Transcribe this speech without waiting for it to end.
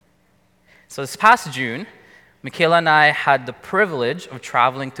So this past June, Michaela and I had the privilege of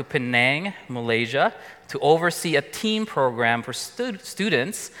traveling to Penang, Malaysia, to oversee a team program for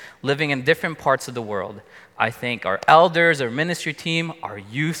students living in different parts of the world. I thank our elders, our ministry team, our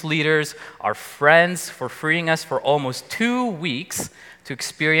youth leaders, our friends for freeing us for almost 2 weeks to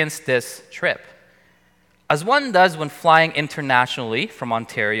experience this trip. As one does when flying internationally from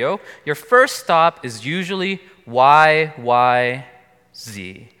Ontario, your first stop is usually YYZ,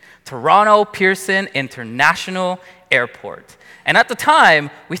 Toronto Pearson International Airport. And at the time,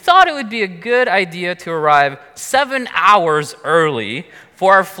 we thought it would be a good idea to arrive 7 hours early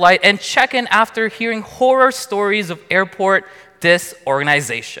for our flight and check in after hearing horror stories of airport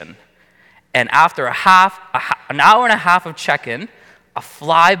disorganization. And after an hour and a half of check-in, a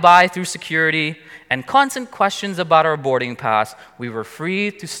flyby through security, and constant questions about our boarding pass, we were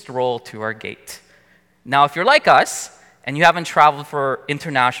free to stroll to our gate. Now, if you're like us, and you haven't traveled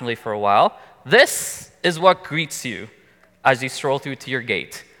internationally for a while, this is what greets you as you stroll through to your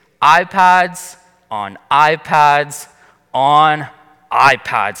gate. iPads on iPads on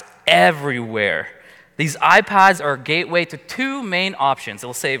iPads everywhere. These iPads are a gateway to 2 main options.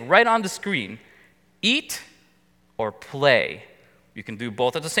 It'll say right on the screen, eat or play. You can do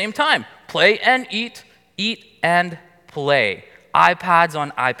both at the same time. Play and eat and play. iPads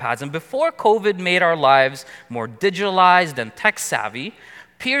on iPads. And before COVID made our lives more digitalized and tech-savvy,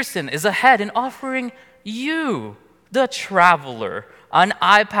 Pearson is ahead in offering you, the traveler, an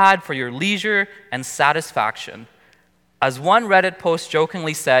iPad for your leisure and satisfaction. As one Reddit post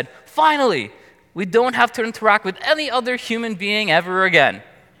jokingly said, finally, we don't have to interact with any other human being ever again.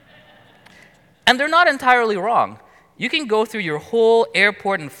 And they're not entirely wrong. You can go through your whole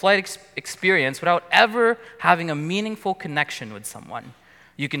airport and flight experience without ever having a meaningful connection with someone.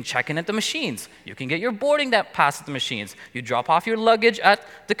 You can check in at the machines. You can get your boarding pass at the machines. You drop off your luggage at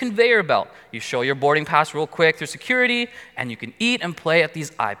the conveyor belt. You show your boarding pass real quick through security, and you can eat and play at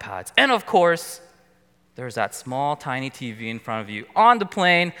these iPads. And of course, there's that small, tiny TV in front of you on the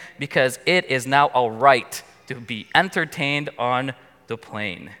plane because it is now a right to be entertained on the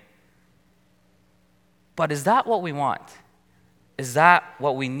plane. But is that what we want? Is that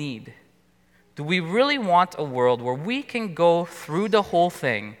what we need? Do we really want a world where we can go through the whole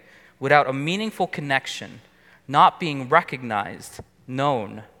thing without a meaningful connection, not being recognized,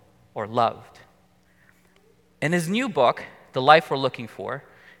 known, or loved? In his new book, The Life We're Looking For,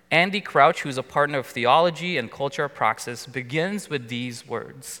 Andy Crouch, who's a partner of theology and culture of praxis, begins with these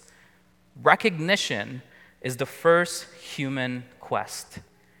words: recognition is the first human quest.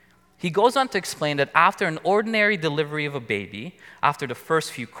 He goes on to explain that after an ordinary delivery of a baby, after the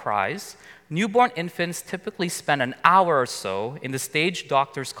first few cries, newborn infants typically spend an hour or so in the stage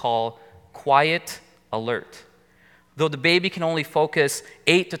doctors call quiet alert. Though the baby can only focus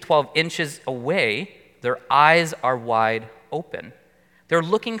 8 to 12 inches away, their eyes are wide open. They're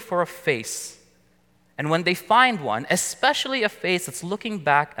looking for a face. And when they find one, especially a face that's looking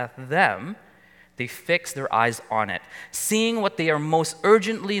back at them, they fix their eyes on it, seeing what they are most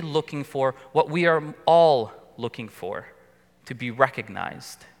urgently looking for, what we are all looking for, to be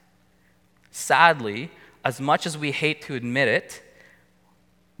recognized. Sadly, as much as we hate to admit it,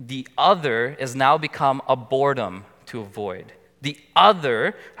 the other has now become a boredom to avoid. The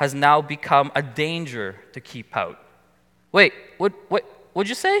other has now become a danger to keep out. Wait, what'd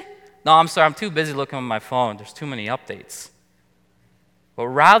you say? No, I'm sorry, I'm too busy looking at my phone. There's too many updates. But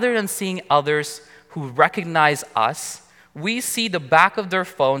rather than seeing others who recognize us, we see the back of their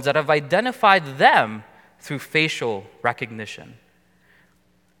phones that have identified them through facial recognition.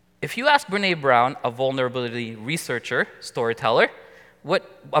 If you ask Brené Brown, a vulnerability researcher, storyteller,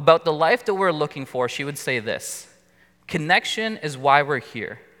 about the life that we're looking for, she would say this: connection is why we're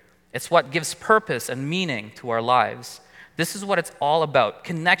here. It's what gives purpose and meaning to our lives. This is what it's all about.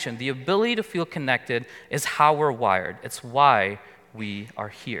 Connection, the ability to feel connected, is how we're wired. It's why we are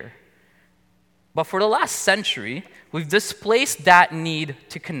here. But for the last century, we've displaced that need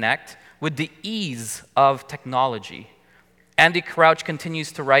to connect with the ease of technology. Andy Crouch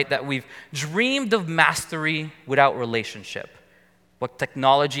continues to write that we've dreamed of mastery without relationship, what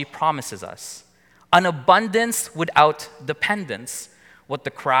technology promises us. An abundance without dependence, what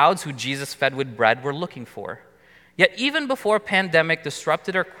the crowds who Jesus fed with bread were looking for. Yet even before pandemic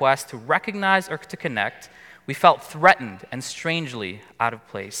disrupted our quest to recognize or to connect, we felt threatened and strangely out of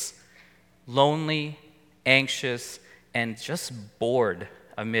place, lonely, anxious, and just bored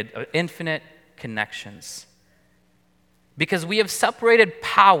amid infinite connections. Because we have separated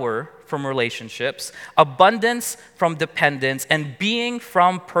power from relationships, abundance from dependence, and being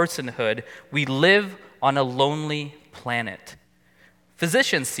from personhood, we live on a lonely planet.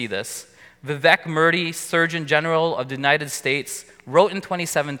 Physicians see this. Vivek Murthy, Surgeon General of the United States, wrote in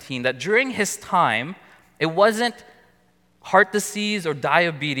 2017 that during his time, it wasn't heart disease or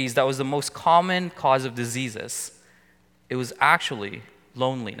diabetes that was the most common cause of diseases. It was actually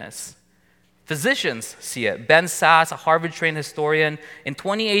loneliness. Physicians see it. Ben Sass, a Harvard-trained historian, in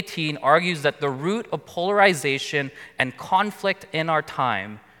 2018 argues that the root of polarization and conflict in our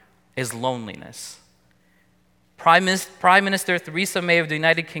time is loneliness. Prime Minister Theresa May of the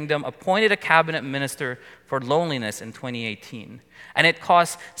United Kingdom appointed a cabinet minister for loneliness in 2018, and it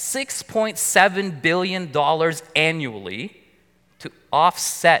costs $6.7 billion annually to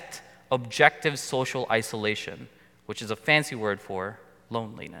offset objective social isolation, which is a fancy word for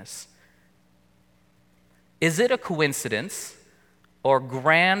loneliness. Is it a coincidence or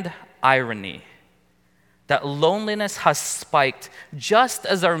grand irony that loneliness has spiked just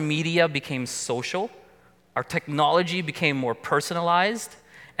as our media became social, our technology became more personalized,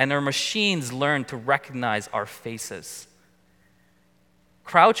 and our machines learned to recognize our faces?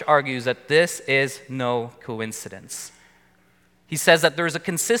 Crouch argues that this is no coincidence. He says that there is a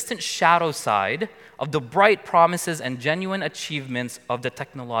consistent shadow side of the bright promises and genuine achievements of the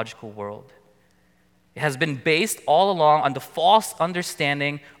technological world. It has been based all along on the false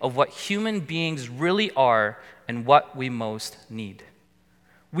understanding of what human beings really are and what we most need.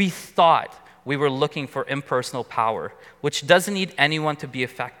 We thought we were looking for impersonal power, which doesn't need anyone to be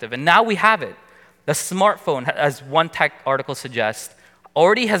effective. And now we have it. The smartphone, as one tech article suggests,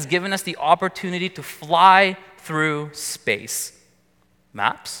 already has given us the opportunity to fly through space.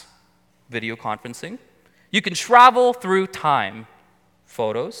 Maps, video conferencing. You can travel through time,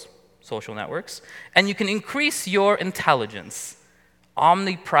 photos, social networks, and you can increase your intelligence,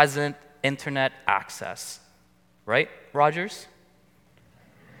 omnipresent internet access. Right, Rogers?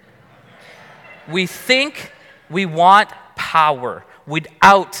 We think we want power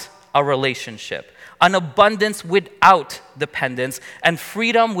without a relationship, an abundance without dependence, and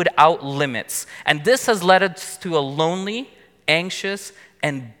freedom without limits. And this has led us to a lonely, anxious,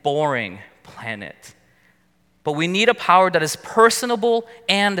 and boring planet. But we need a power that is personable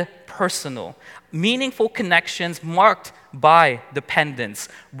and personal, meaningful connections marked by dependence,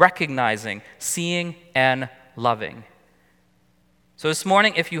 recognizing, seeing, and loving. So this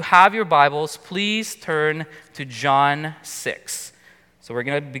morning, if you have your Bibles, please turn to John 6. So we're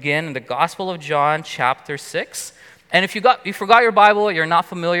going to begin in the Gospel of John, chapter 6. And if you forgot your Bible, you're not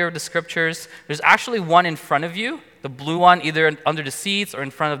familiar with the scriptures, there's actually one in front of you, the blue one, either under the seats or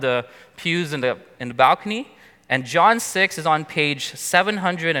in front of the pews in the balcony. And John 6 is on page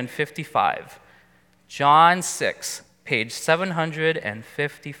 755. John 6, page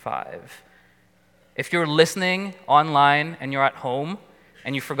 755. If you're listening online and you're at home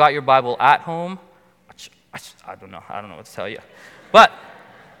and you forgot your Bible at home, I don't know what to tell you. But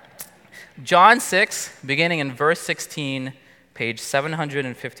John 6, beginning in verse 16, page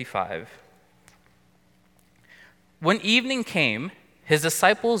 755. When evening came, his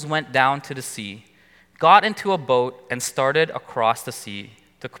disciples went down to the sea, got into a boat, and started across the sea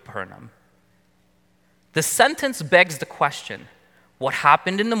to Capernaum. The sentence begs the question, what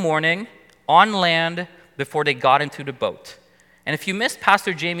happened in the morning on land before they got into the boat? And if you missed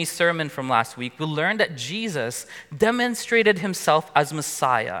Pastor Jamie's sermon from last week, we learned that Jesus demonstrated himself as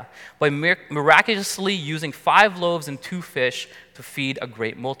Messiah by miraculously using 5 loaves and 2 fish to feed a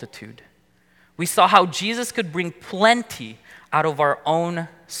great multitude. We saw how Jesus could bring plenty out of our own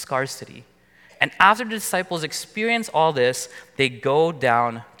scarcity. And after the disciples experience all this, they go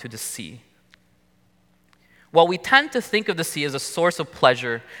down to the sea. While we tend to think of the sea as a source of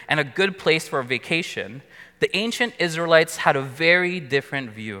pleasure and a good place for a vacation, the ancient Israelites had a very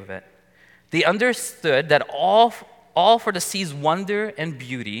different view of it. They understood that all for the sea's wonder and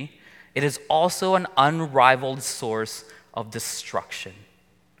beauty, it is also an unrivaled source of destruction.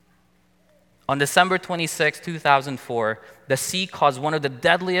 On December 26, 2004, the sea caused one of the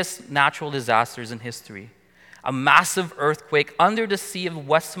deadliest natural disasters in history. A massive earthquake under the sea of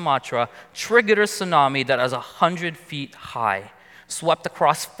West Sumatra triggered a tsunami that was 100 feet high, swept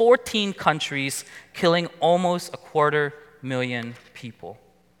across 14 countries, killing almost 250,000 people.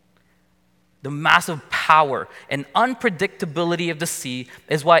 The massive power and unpredictability of the sea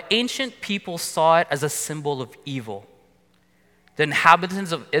is why ancient people saw it as a symbol of evil. The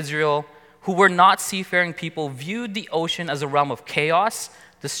inhabitants of Israel, who were not seafaring people, viewed the ocean as a realm of chaos,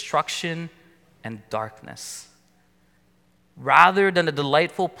 destruction, and darkness. Rather than a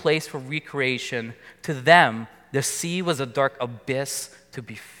delightful place for recreation, to them, the sea was a dark abyss to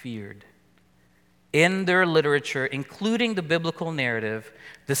be feared. In their literature, including the biblical narrative,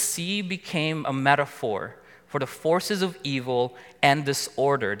 the sea became a metaphor for the forces of evil and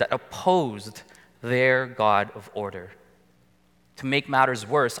disorder that opposed their God of order. To make matters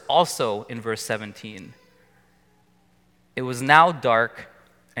worse, also in verse 17, it was now dark,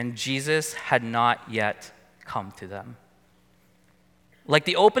 and Jesus had not yet come to them. Like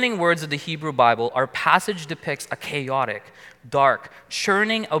the opening words of the Hebrew Bible, our passage depicts a chaotic, dark,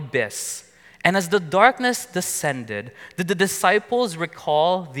 churning abyss. And as the darkness descended, did the disciples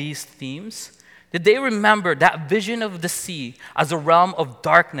recall these themes? Did they remember that vision of the sea as a realm of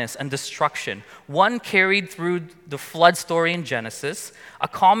darkness and destruction, one carried through the flood story in Genesis, a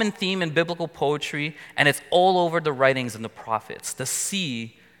common theme in biblical poetry, and it's all over the writings and the prophets? The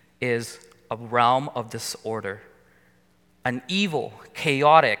sea is a realm of disorder, an evil,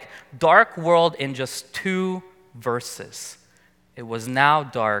 chaotic, dark world in just 2 verses. It was now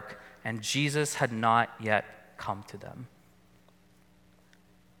dark, and Jesus had not yet come to them.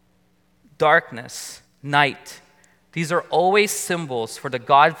 Darkness, night, these are always symbols for the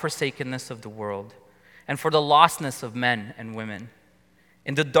God-forsakenness of the world and for the lostness of men and women.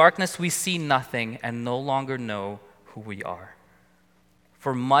 In the darkness, we see nothing and no longer know who we are.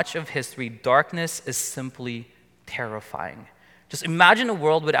 For much of history, darkness is simply terrifying. Just imagine a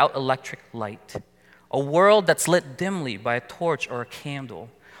world without electric light, a world that's lit dimly by a torch or a candle,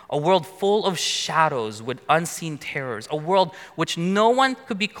 a world full of shadows with unseen terrors, a world which no one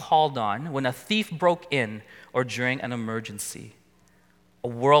could be called on when a thief broke in or during an emergency. A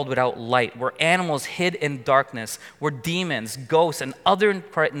world without light, where animals hid in darkness, where demons, ghosts, and other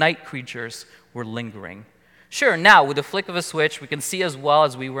night creatures were lingering. Sure, now with the flick of a switch, we can see as well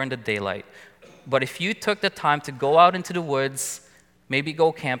as we were in the daylight. But if you took the time to go out into the woods, maybe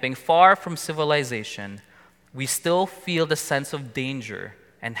go camping far from civilization, we still feel the sense of danger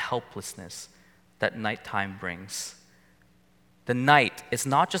and helplessness that nighttime brings. The night is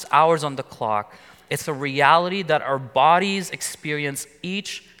not just hours on the clock, it's a reality that our bodies experience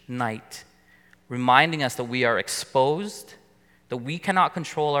each night, reminding us that we are exposed, that we cannot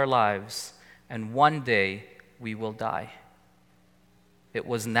control our lives, and one day we will die. It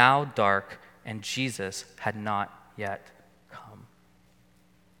was now dark, and Jesus had not yet come.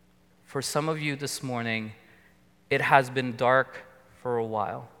 For some of you this morning, it has been dark for a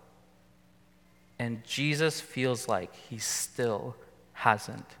while, and Jesus feels like he still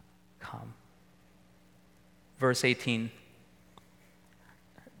hasn't come. Verse 18,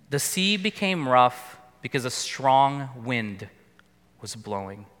 the sea became rough because a strong wind was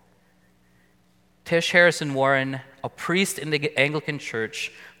blowing. Tish Harrison Warren, a priest in the Anglican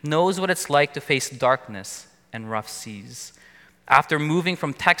Church, knows what it's like to face darkness and rough seas. After moving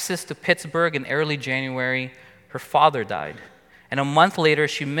from Texas to Pittsburgh in early January, her father died. And a month later,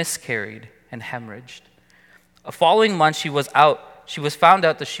 she miscarried and hemorrhaged. A following month, she was found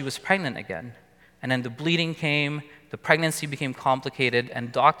out that she was pregnant again. And then the bleeding came, the pregnancy became complicated,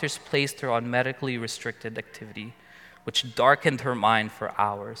 and doctors placed her on medically restricted activity, which darkened her mind for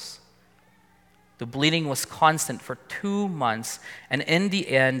hours. The bleeding was constant for 2 months, and in the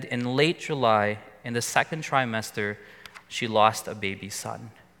end, in late July, in the second trimester, she lost a baby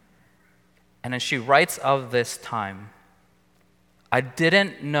son. And as she writes of this time, I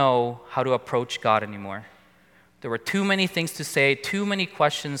didn't know how to approach God anymore. There were too many things to say, too many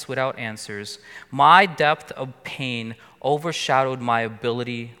questions without answers. My depth of pain overshadowed my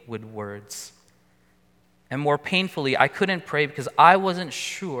ability with words. And more painfully, I couldn't pray because I wasn't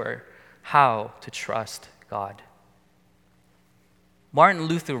sure how to trust God. Martin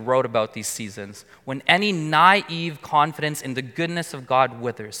Luther wrote about these seasons. When any naive confidence in the goodness of God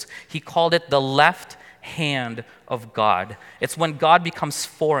withers, he called it the left hand of God. It's when God becomes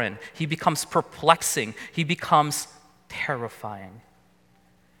foreign, he becomes perplexing, he becomes terrifying.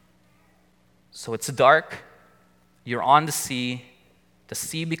 So it's dark, you're on the sea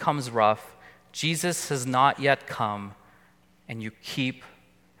becomes rough, Jesus has not yet come, and you keep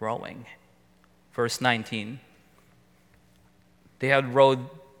rowing. Verse 19. They had rowed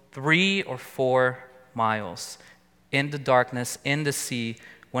 3 or 4 miles in the darkness, in the sea.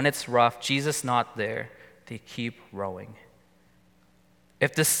 When it's rough, Jesus not there, they keep rowing.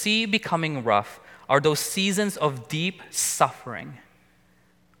 If the sea becoming rough are those seasons of deep suffering,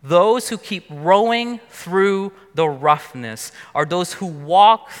 those who keep rowing through the roughness are those who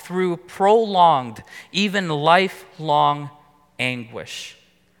walk through prolonged, even lifelong anguish.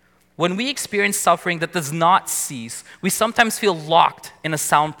 When we experience suffering that does not cease, we sometimes feel locked in a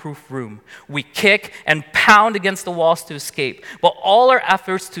soundproof room. We kick and pound against the walls to escape, but all our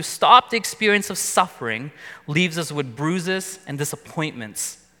efforts to stop the experience of suffering leaves us with bruises and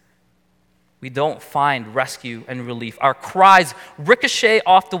disappointments. we don't find rescue and relief. Our cries ricochet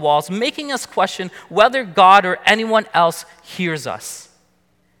off the walls, making us question whether God or anyone else hears us.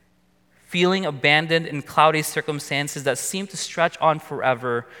 Feeling abandoned in cloudy circumstances that seem to stretch on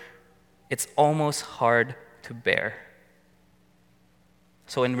forever, it's almost hard to bear.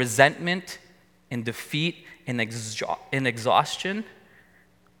 So in resentment, in defeat, in exhaustion,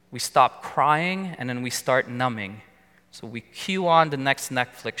 we stop crying and then we start numbing. So we cue on the next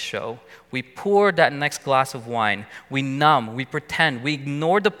Netflix show. We pour that next glass of wine. We numb, we pretend, we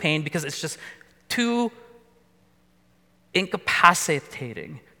ignore the pain because it's just too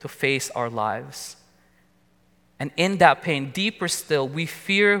incapacitating to face our lives. And in that pain, deeper still, we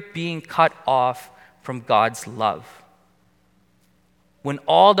fear being cut off from God's love. When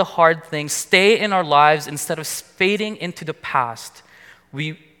all the hard things stay in our lives instead of fading into the past,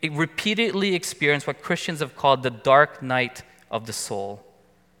 we repeatedly experience what Christians have called the dark night of the soul.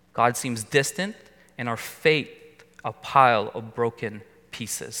 God seems distant, and our fate a pile of broken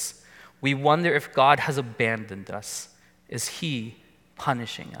pieces. We wonder if God has abandoned us. Is He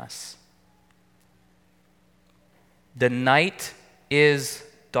punishing us? The night is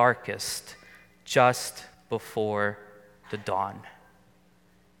darkest just before the dawn.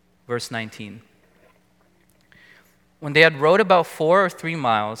 Verse 19. When they had rowed about 3 or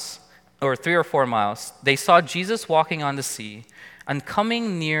 4 miles, they saw Jesus walking on the sea and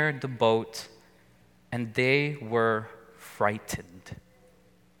coming near the boat, and they were frightened.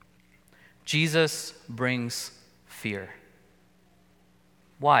 Jesus brings fear.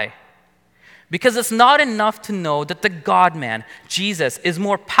 Why? Because it's not enough to know that the God-man, Jesus, is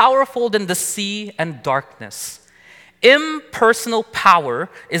more powerful than the sea and darkness. Impersonal power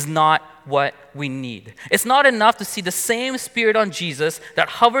is not what we need. It's not enough to see the same Spirit on Jesus that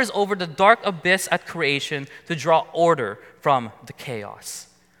hovers over the dark abyss at creation to draw order from the chaos.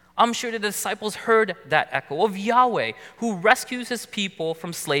 I'm sure the disciples heard that echo of Yahweh, who rescues His people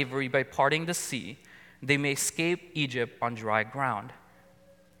from slavery by parting the sea. They may escape Egypt on dry ground.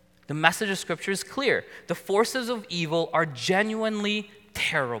 The message of Scripture is clear. The forces of evil are genuinely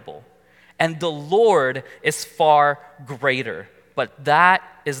terrible, and the Lord is far greater. But that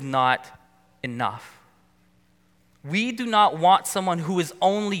is not enough. We do not want someone who is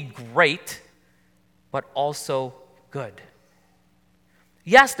only great, but also good.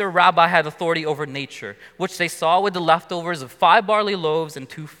 Yes, their rabbi had authority over nature, which they saw with the leftovers of 5 barley loaves and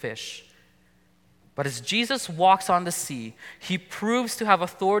 2 fish. But as Jesus walks on the sea, He proves to have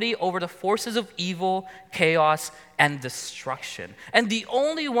authority over the forces of evil, chaos, and destruction. And the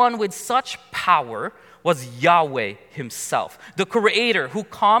only one with such power was Yahweh Himself, the Creator who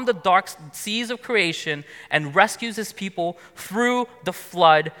calmed the dark seas of creation and rescues His people through the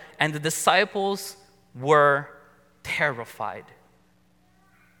flood, and the disciples were terrified.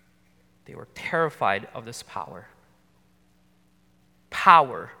 They were terrified of this power.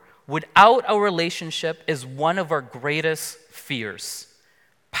 Power without a relationship is one of our greatest fears.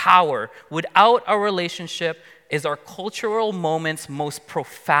 Power without a relationship is our cultural moment's most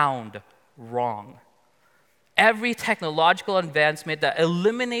profound wrong. Every technological advancement that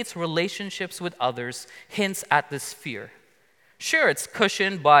eliminates relationships with others hints at this fear. Sure, it's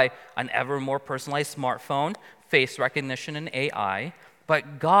cushioned by an ever more personalized smartphone, face recognition, and AI,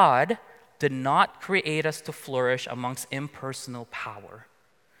 but God did not create us to flourish amongst impersonal power.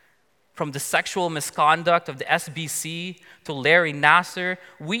 From the sexual misconduct of the SBC to Larry Nassar,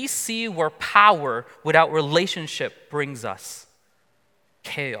 we see where power without relationship brings us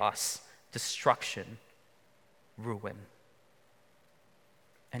chaos, destruction, ruin.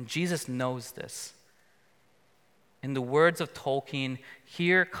 And Jesus knows this. In the words of Tolkien,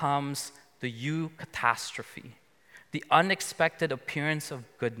 here comes the eucatastrophe, the unexpected appearance of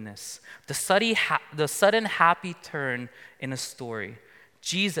goodness, the sudden happy turn in a story.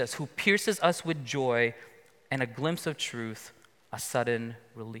 Jesus, who pierces us with joy and a glimpse of truth, a sudden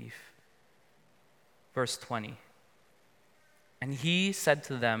relief. Verse 20. And Jesus said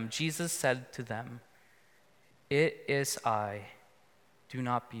to them, "It is I, do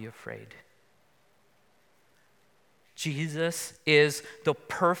not be afraid." Jesus is the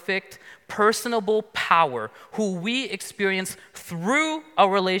perfect, personable power who we experience through a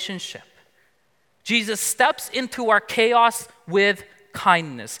relationship. Jesus steps into our chaos with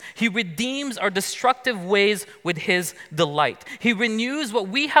kindness. He redeems our destructive ways with His delight. He renews what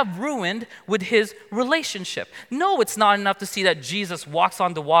we have ruined with His relationship. No, it's not enough to see that Jesus walks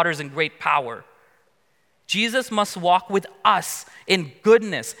on the waters in great power. Jesus must walk with us in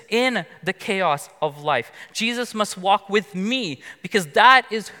goodness, in the chaos of life. Jesus must walk with me because that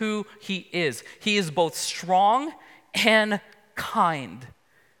is who He is. He is both strong and kind.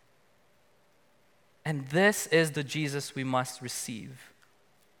 And this is the Jesus we must receive.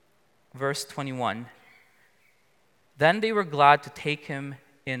 Verse 21. Then they were glad to take him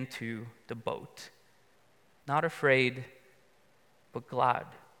into the boat. Not afraid, but glad.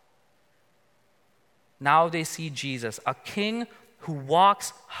 Now they see Jesus, a king who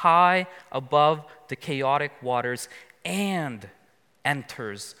walks high above the chaotic waters and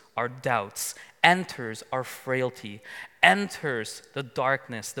enters our doubts, enters our frailty, enters the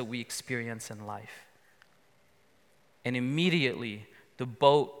darkness that we experience in life. And immediately the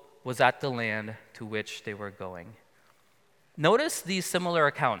boat was at the land to which they were going. Notice these similar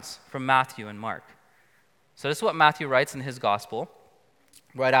accounts from Matthew and Mark. So this is what Matthew writes in his gospel.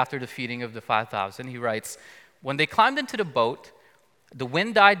 Right after the feeding of the 5,000, he writes, when they climbed into the boat, the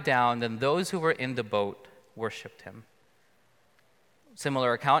wind died down, then those who were in the boat worshipped him.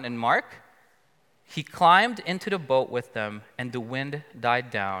 Similar account in Mark. He climbed into the boat with them, and the wind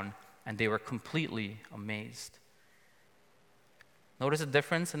died down, and they were completely amazed. Notice the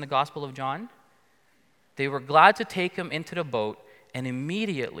difference in the Gospel of John? They were glad to take him into the boat, and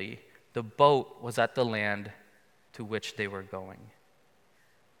immediately the boat was at the land to which they were going.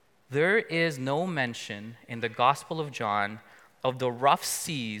 There is no mention in the Gospel of John of the rough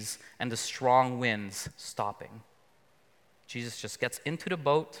seas and the strong winds stopping. Jesus just gets into the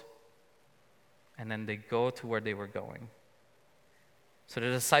boat, and then they go to where they were going. So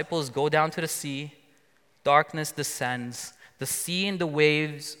the disciples go down to the sea, darkness descends, the sea and the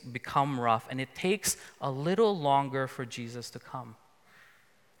waves become rough, and it takes a little longer for Jesus to come.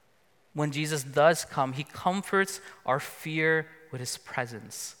 When Jesus does come, he comforts our fear with his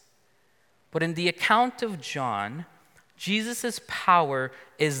presence. But in the account of John, Jesus' power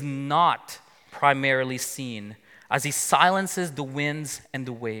is not primarily seen as he silences the winds and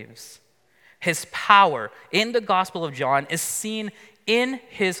the waves. His power in the Gospel of John is seen in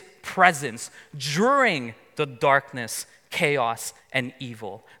his presence during the darkness, chaos, and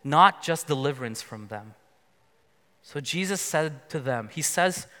evil, not just deliverance from them. So Jesus said to them, he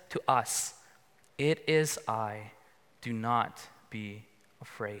says to us, "It is I, do not be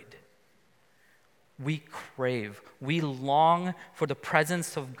afraid." We crave, we long for the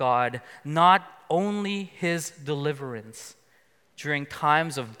presence of God, not only his deliverance during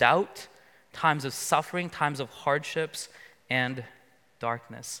times of doubt, times of suffering, times of hardships, and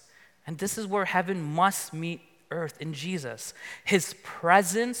darkness. And this is where heaven must meet earth in Jesus. His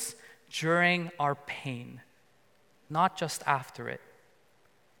presence during our pain, not just after it.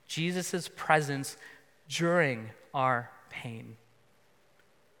 Jesus' presence during our pain.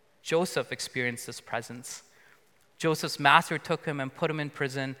 Joseph experienced this presence. Joseph's master took him and put him in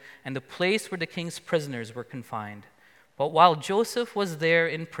prison, and the place where the king's prisoners were confined. But while Joseph was there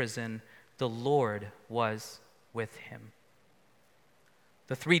in prison, the Lord was with him.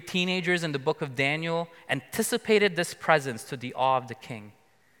 The three teenagers in the book of Daniel anticipated this presence to the awe of the king.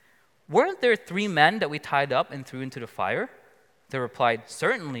 "Weren't there 3 men that we tied up and threw into the fire?" They replied,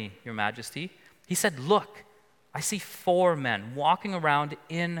 "Certainly, your majesty." He said, "Look, I see 4 men walking around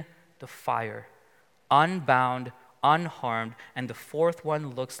in the fire, unbound, unharmed, and the 4th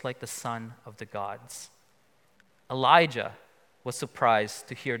one looks like the son of the gods." Elijah was surprised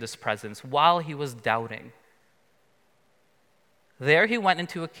to hear this presence while he was doubting. There he went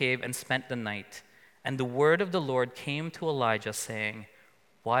into a cave and spent the night, and the word of the Lord came to Elijah, saying,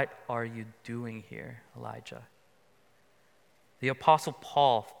 "What are you doing here, Elijah?" The Apostle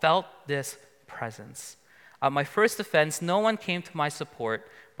Paul felt this presence. "At my first offense, no one came to my support,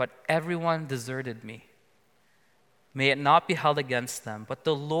 but everyone deserted me. May it not be held against them, but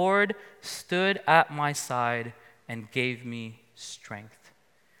the Lord stood at my side and gave me strength."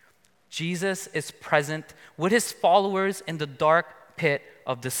 Jesus is present with his followers in the dark pit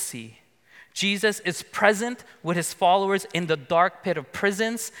of the sea. Jesus is present with his followers in the dark pit of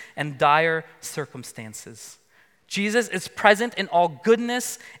prisons and dire circumstances. Jesus is present in all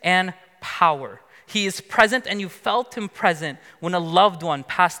goodness and power. He is present, and you felt him present when a loved one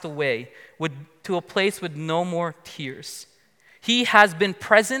passed away to a place with no more tears. He has been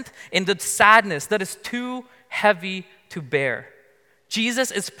present in the sadness that is too heavy to bear.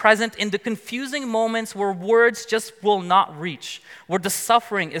 Jesus is present in the confusing moments where words just will not reach, where the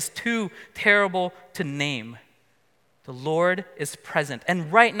suffering is too terrible to name. The Lord is present.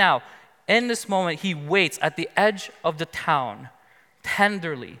 And right now, in this moment, he waits at the edge of the town,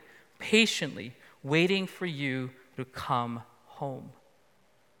 tenderly, patiently, waiting for you to come home.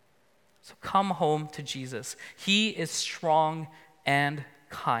 So come home to Jesus. He is strong and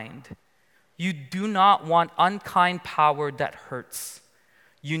kind. You do not want unkind power that hurts.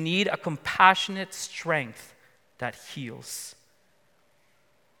 You need a compassionate strength that heals.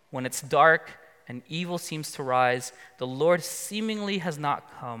 When it's dark and evil seems to rise, the Lord seemingly has not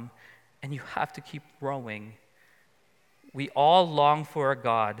come, and you have to keep growing. We all long for a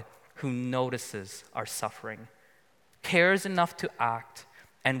God who notices our suffering, cares enough to act,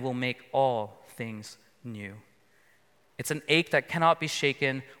 and will make all things new. It's an ache that cannot be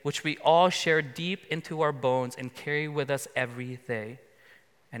shaken, which we all share deep into our bones and carry with us every day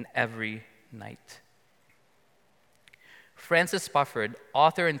and every night. Francis Spufford,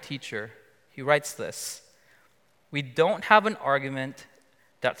 author and teacher, he writes this: "We don't have an argument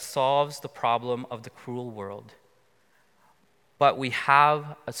that solves the problem of the cruel world, but we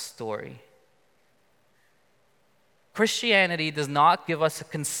have a story." Christianity does not give us a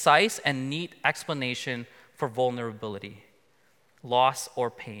concise and neat explanation for vulnerability, loss,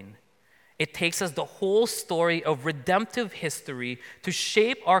 or pain. It takes us the whole story of redemptive history to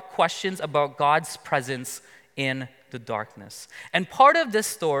shape our questions about God's presence in the darkness. And part of this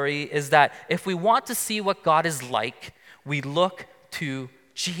story is that if we want to see what God is like, we look to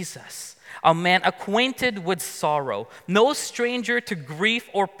Jesus, a man acquainted with sorrow, no stranger to grief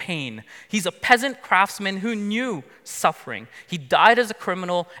or pain. He's a peasant craftsman who knew suffering. He died as a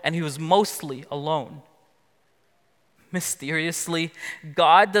criminal, and he was mostly alone. Mysteriously,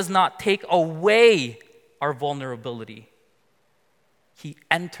 God does not take away our vulnerability. He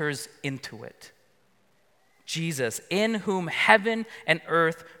enters into it. Jesus, in whom heaven and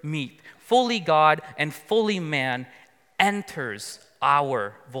earth meet, fully God and fully man, enters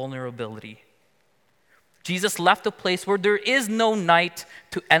our vulnerability. Jesus left a place where there is no night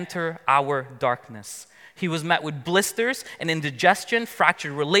to enter our darkness. He was met with blisters and indigestion,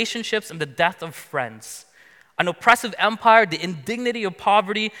 fractured relationships, and the death of friends. An oppressive empire, the indignity of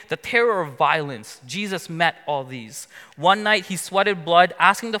poverty, the terror of violence. Jesus met all these. One night he sweated blood,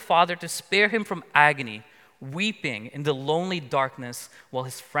 asking the Father to spare him from agony, weeping in the lonely darkness while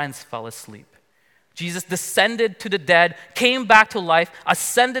his friends fell asleep. Jesus descended to the dead, came back to life,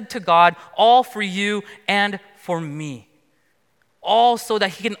 ascended to God, all for you and for me. All so that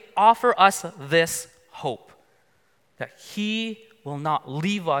he can offer us this hope, that he will not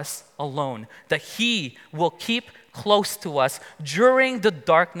leave us alone, that he will keep close to us during the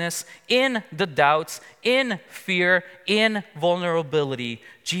darkness, in the doubts, in fear, in vulnerability.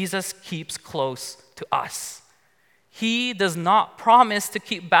 Jesus keeps close to us. He does not promise to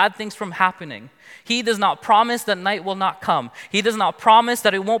keep bad things from happening. He does not promise that night will not come. He does not promise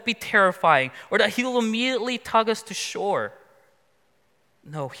that it won't be terrifying or that he will immediately tug us to shore.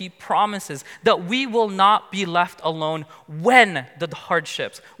 No, he promises that we will not be left alone when the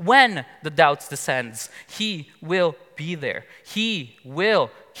hardships, when the doubts descends. He will be there. He will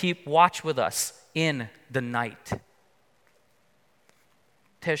keep watch with us in the night.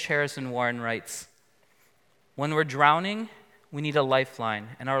 Tish Harrison Warren writes, "When we're drowning, we need a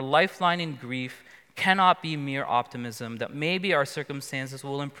lifeline, and our lifeline in grief cannot be mere optimism that maybe our circumstances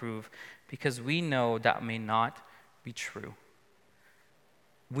will improve, because we know that may not be true.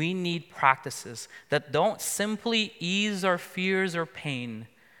 We need practices that don't simply ease our fears or pain,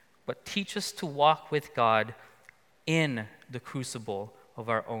 but teach us to walk with God in the crucible of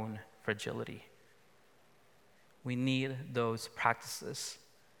our own fragility." We need those practices.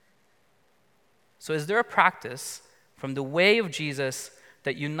 So is there a practice from the way of Jesus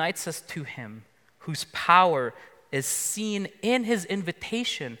that unites us to him, whose power is seen in his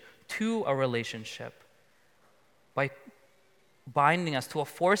invitation to a relationship, by binding us to a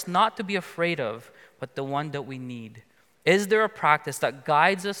force not to be afraid of, but the one that we need? Is there a practice that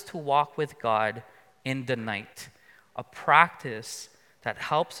guides us to walk with God in the night? A practice that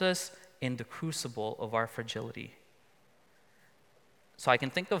helps us in the crucible of our fragility? So I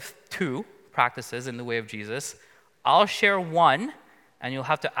can think of two practices in the way of Jesus. I'll share one, and you'll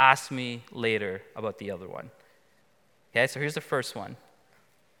have to ask me later about the other one. Okay, so here's the first one.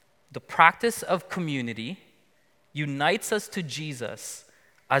 The practice of community unites us to Jesus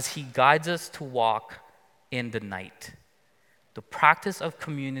as he guides us to walk in the night. The practice of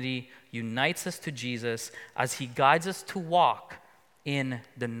community unites us to Jesus as he guides us to walk in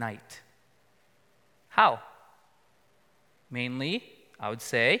the night. How? Mainly, I would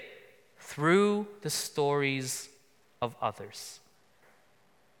say, through the stories of others.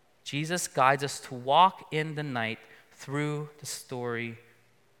 Jesus guides us to walk in the night through the story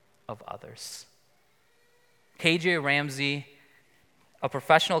of others. K.J. Ramsey, a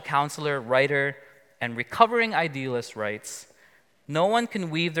professional counselor, writer, and recovering idealist, writes, "No one can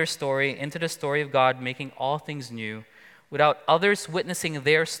weave their story into the story of God making all things new without others witnessing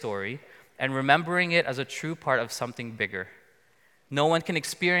their story and remembering it as a true part of something bigger. No one can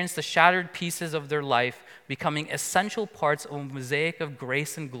experience the shattered pieces of their life becoming essential parts of a mosaic of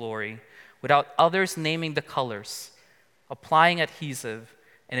grace and glory without others naming the colors, applying adhesive,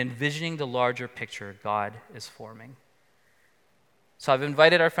 and envisioning the larger picture God is forming. So I've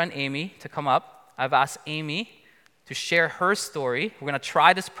invited our friend Amy to come up. I've asked Amy to share her story. We're going to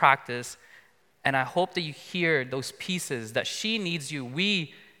try this practice, and I hope that you hear those pieces that she needs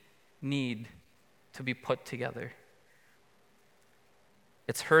we need to be put together.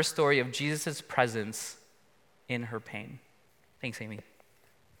 It's her story of Jesus' presence in her pain. Thanks, Amy.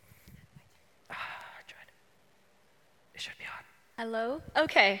 It should be on. Hello?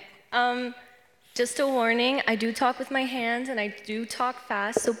 Okay. Just a warning, I do talk with my hands and I do talk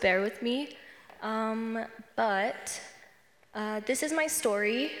fast, so bear with me. But this is my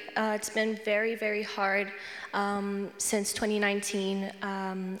story. It's been very, very hard since 2019.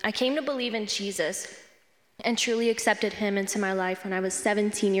 I came to believe in Jesus and truly accepted him into my life when I was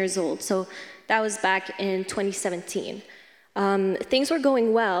 17 years old. So that was back in 2017. Things were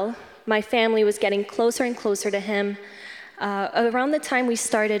going well. My family was getting closer and closer to him. Around the time we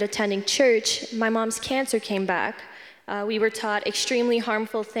started attending church, my mom's cancer came back. We were taught extremely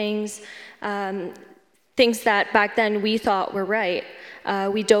harmful things, things that back then we thought were right.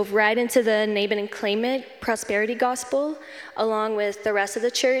 We dove right into the name it and claim it prosperity gospel, along with the rest of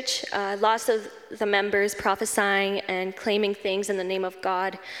the church. Lots of the members prophesying and claiming things in the name of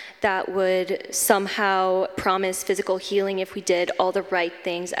God that would somehow promise physical healing if we did all the right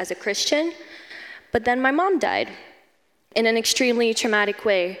things as a Christian. But then my mom died in an extremely traumatic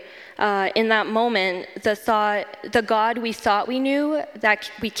way. In that moment, the God we thought we knew,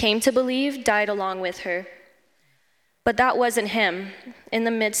 that we came to believe, died along with her. But that wasn't him. In the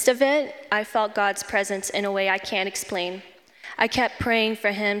midst of it, I felt God's presence in a way I can't explain. I kept praying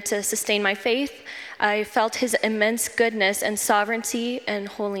for him to sustain my faith. I felt his immense goodness and sovereignty and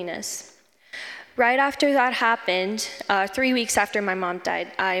holiness. Right after that happened, 3 weeks after my mom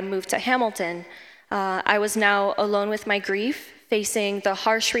died, I moved to Hamilton. I was now alone with my grief, facing the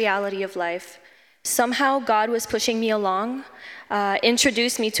harsh reality of life. Somehow God was pushing me along,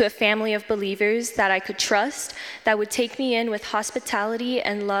 introduced me to a family of believers that I could trust, that would take me in with hospitality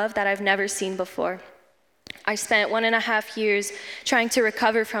and love that I've never seen before. I spent 1.5 years trying to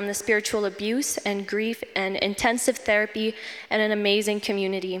recover from the spiritual abuse and grief and intensive therapy and an amazing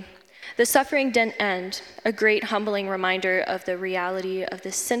community. The suffering didn't end, a great humbling reminder of the reality of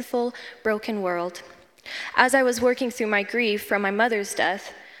this sinful, broken world. As I was working through my grief from my mother's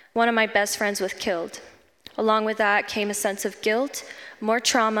death, one of my best friends was killed. Along with that came a sense of guilt, more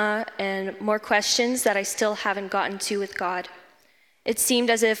trauma, and more questions that I still haven't gotten to with God. It seemed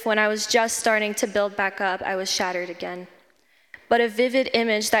as if when I was just starting to build back up, I was shattered again. But a vivid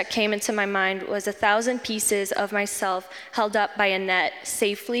image that came into my mind was 1,000 pieces of myself held up by a net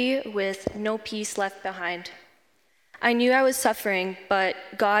safely with no piece left behind. I knew I was suffering, but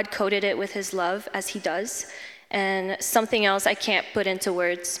God coated it with his love, as he does, and something else I can't put into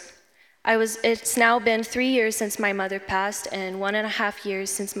words. It's now been 3 years since my mother passed and 1.5 years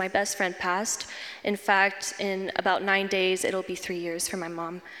since my best friend passed. In fact, in about 9 days, it'll be 3 years for my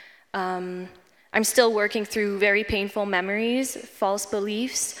mom. I'm still working through very painful memories, false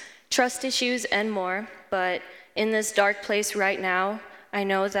beliefs, trust issues, and more. But in this dark place right now, I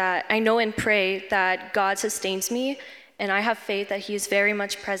know and pray that God sustains me, and I have faith that he is very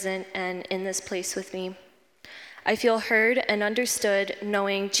much present and in this place with me. I feel heard and understood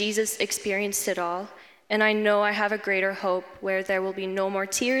knowing Jesus experienced it all, and I know I have a greater hope where there will be no more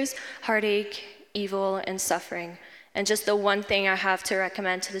tears, heartache, evil, and suffering. And just the one thing I have to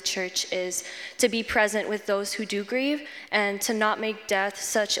recommend to the church is to be present with those who do grieve and to not make death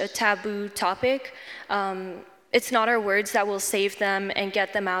such a taboo topic. It's not our words that will save them and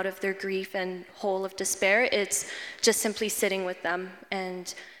get them out of their grief and hole of despair. It's just simply sitting with them.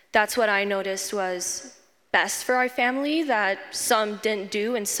 And that's what I noticed was best for our family, that some didn't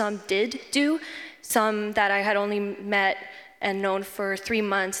do and some did do. Some that I had only met and known for 3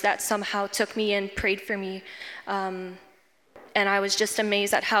 months that somehow took me in, prayed for me. And I was just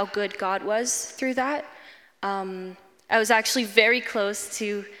amazed at how good God was through that. I was actually very close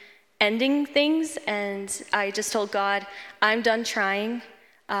to ending things, and I just told God, I'm done trying.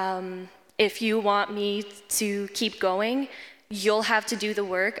 If you want me to keep going, you'll have to do the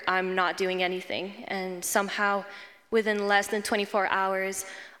work. I'm not doing anything. And somehow, within less than 24 hours,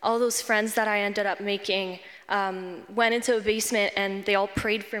 all those friends that I ended up making went into a basement and they all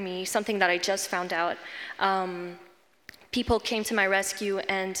prayed for me, something that I just found out. People came to my rescue,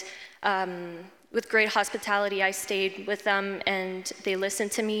 and with great hospitality, I stayed with them and they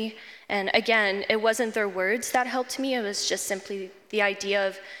listened to me. And again, it wasn't their words that helped me. It was just simply the idea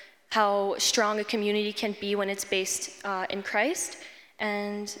of how strong a community can be when it's based in Christ.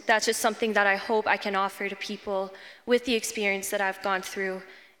 And that's just something that I hope I can offer to people with the experience that I've gone through,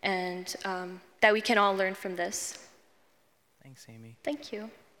 and that we can all learn from this. Thanks, Amy. Thank you. You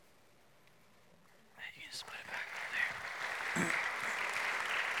can just put it back there.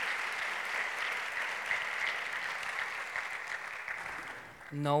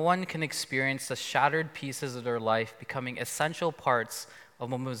 No one can experience the shattered pieces of their life becoming essential parts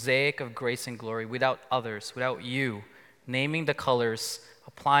of a mosaic of grace and glory without others, without you, naming the colors,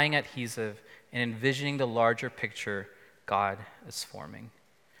 applying adhesive, and envisioning the larger picture God is forming.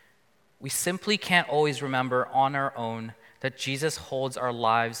 We simply can't always remember on our own that Jesus holds our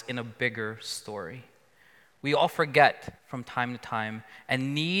lives in a bigger story. We all forget from time to time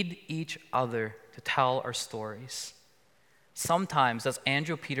and need each other to tell our stories. Sometimes, as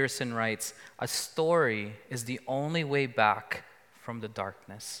Andrew Peterson writes, a story is the only way back from the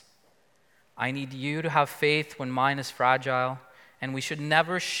darkness. I need you to have faith when mine is fragile, and we should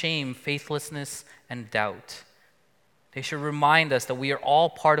never shame faithlessness and doubt. They should remind us that we are all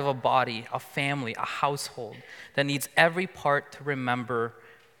part of a body, a family, a household that needs every part to remember,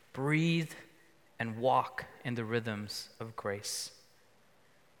 breathe, and walk in the rhythms of grace.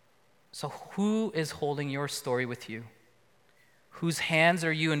 So, who is holding your story with you? Whose hands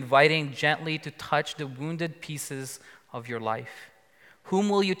are you inviting gently to touch the wounded pieces of your life? Whom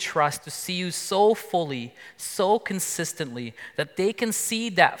will you trust to see you so fully, so consistently, that they can see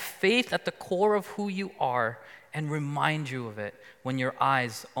that faith at the core of who you are and remind you of it when your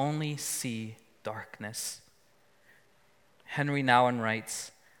eyes only see darkness? Henry Nouwen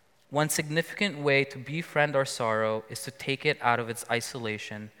writes, one significant way to befriend our sorrow is to take it out of its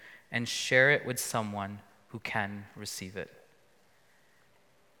isolation and share it with someone who can receive it.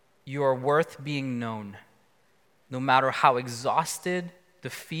 You are worth being known, no matter how exhausted,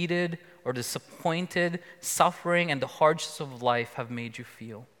 defeated, or disappointed suffering and the hardships of life have made you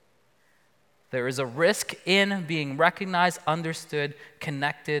feel. There is a risk in being recognized, understood,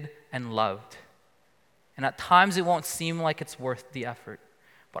 connected, and loved. And at times it won't seem like it's worth the effort.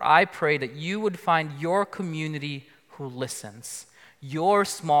 But I pray that you would find your community who listens, your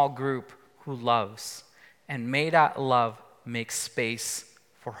small group who loves, and may that love make space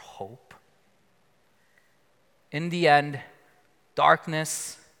for hope. In the end,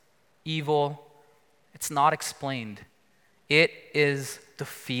 darkness, evil, it's not explained. It is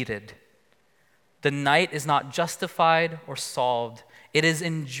defeated. The night is not justified or solved. It is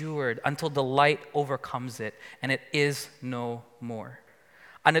endured until the light overcomes it, and it is no more.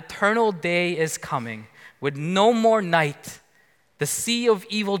 An eternal day is coming with no more night. The sea of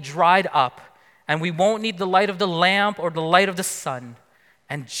evil dried up, and we won't need the light of the lamp or the light of the sun.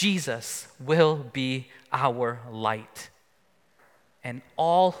 And Jesus will be our light. And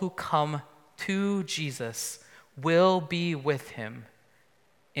all who come to Jesus will be with him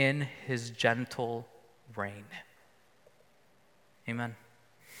in his gentle reign. Amen.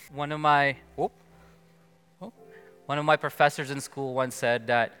 One of my professors in school once said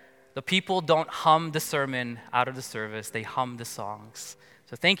that the people don't hum the sermon out of the service, they hum the songs.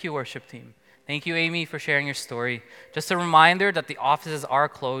 So thank you, worship team. Thank you, Amy, for sharing your story. Just a reminder that the offices are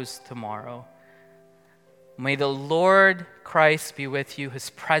closed tomorrow. May the Lord Christ be with you,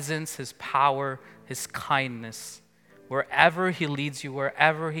 his presence, his power, his kindness, wherever he leads you,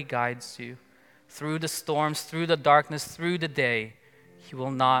 wherever he guides you, through the storms, through the darkness, through the day, he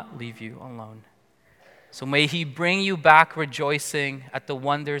will not leave you alone. So may he bring you back rejoicing at the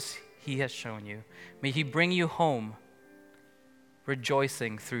wonders he has shown you. May he bring you home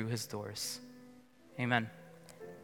rejoicing through his doors. Amen.